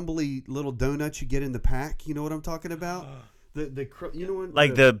crumbly little donuts you get in the pack. You know what I'm talking about? You know what?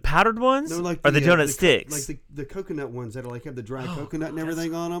 Like the powdered ones? No, like or the donut sticks? Like the coconut ones that are like have the dry coconut and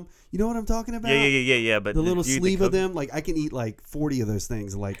everything on them. You know what I'm talking about? Yeah. But the little you eat sleeve of them, like I can eat like 40 of those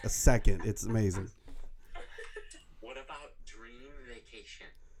things in like a second. It's amazing. What about dream vacation?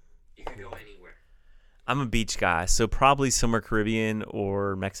 You can go anywhere. I'm a beach guy, so probably somewhere Caribbean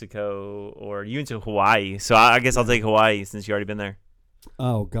or Mexico, or you went to Hawaii. So I guess I'll take Hawaii since you already been there.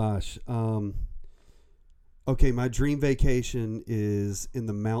 Oh gosh. Okay, my dream vacation is in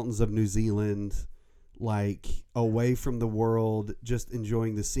the mountains of New Zealand, like away from the world, just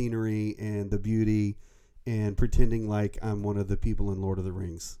enjoying the scenery and the beauty and pretending like I'm one of the people in Lord of the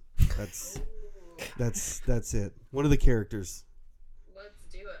Rings. That's it. One of the characters. Let's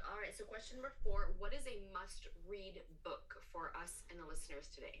do it. All right, so question number 4. What is a must-read book for us and the listeners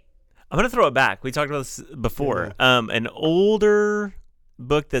today? I'm going to throw it back. We talked about this before. An older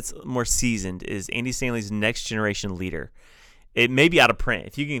book that's more seasoned is Andy Stanley's Next Generation Leader. It may be out of print.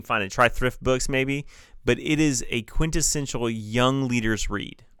 If you can find it, try thrift books maybe, but it is a quintessential young leaders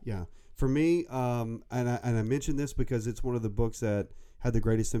read. Yeah. For me, and I mentioned this because it's one of the books that had the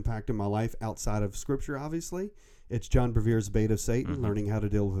greatest impact in my life outside of Scripture, obviously. It's John Bevere's Bait of Satan, Learning How to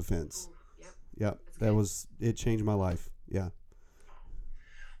Deal with Offense. Yep. It changed my life. Yeah.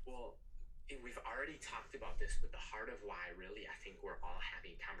 Well, we've already talked about this, but the heart of why really I think we're all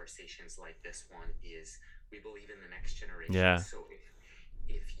having conversations like this one is we believe in the next generation. Yeah. So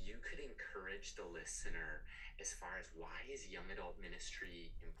if you could encourage the listener as far as why is young adult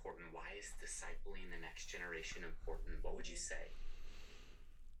ministry important? Why is discipling the next generation important? What would you say?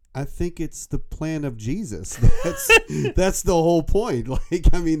 I think it's the plan of Jesus. That's the whole point. Like,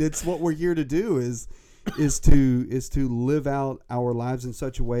 I mean, it's what we're here to do is to live out our lives in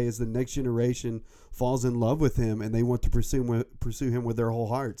such a way as the next generation falls in love with him and they want to pursue him with their whole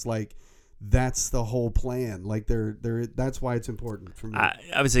hearts. Like, that's the whole plan. Like, that's why it's important for me.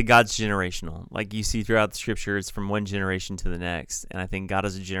 I would say God's generational. Like you see throughout the scriptures, from one generation to the next. And I think God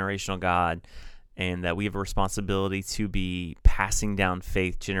is a generational God, and that we have a responsibility to be passing down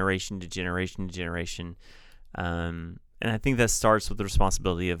faith generation to generation to generation. And I think that starts with the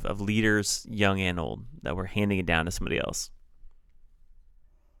responsibility of leaders, young and old, that we're handing it down to somebody else.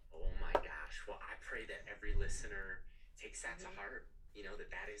 Oh my gosh. Well, I pray that every listener takes that to heart. You know,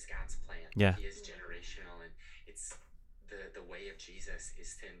 that is God's plan. Yeah. He is generational, and it's the way of Jesus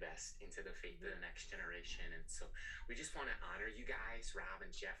is to invest into the faith of the next generation. And so we just want to honor you guys, Rob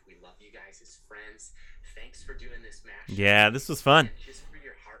and Jeff. We love you guys as friends. Thanks for doing this mashup. Yeah, this was fun. And just for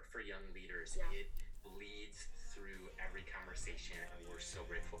your heart for young leaders. It bleeds through every conversation, and we're so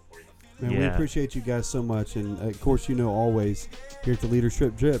grateful for you. Man, we appreciate you guys so much. And of course, you know, always here at the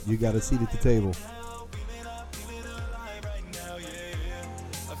Leadership Drip, you got a seat at the table.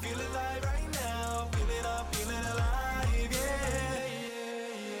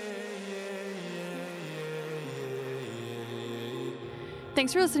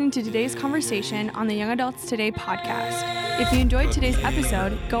 Thanks for listening to today's conversation on the Young Adults Today podcast. If you enjoyed today's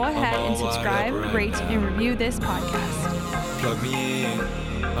episode, go ahead and subscribe, rate, and review this podcast. Plug me in,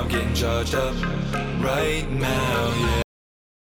 I'm getting charged up right now, yeah.